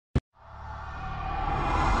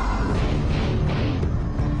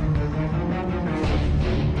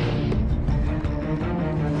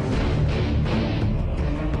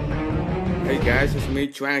Hey guys, it's me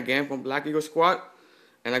Tran again from Black Eagle Squad,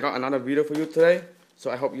 and I got another video for you today,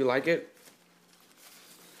 so I hope you like it.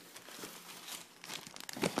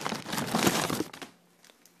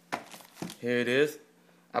 Here it is.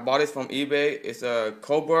 I bought this from eBay. It's a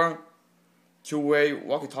Crobra two-way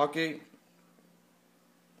walkie-talkie,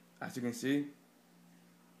 as you can see.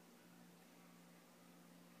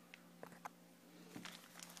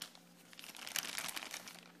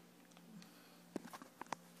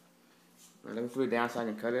 Let me put it down so I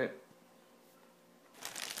can cut it.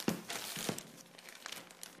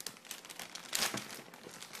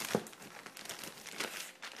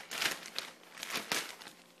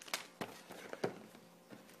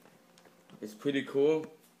 It's pretty cool.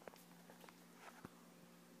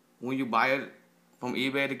 When you buy it from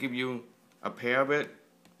eBay, they give you a pair of it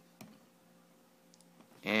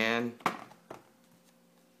and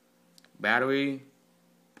battery,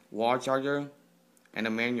 wall charger, and a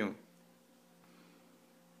manual.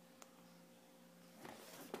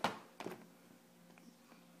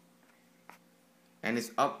 And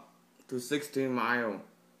it's up to 16 miles,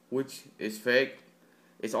 which is fake.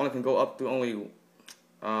 It only can go up to only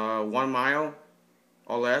 1 mile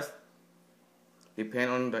or less, depending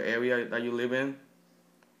on the area that you live in.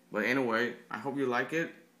 But anyway, I hope you like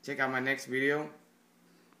it. Check out my next video.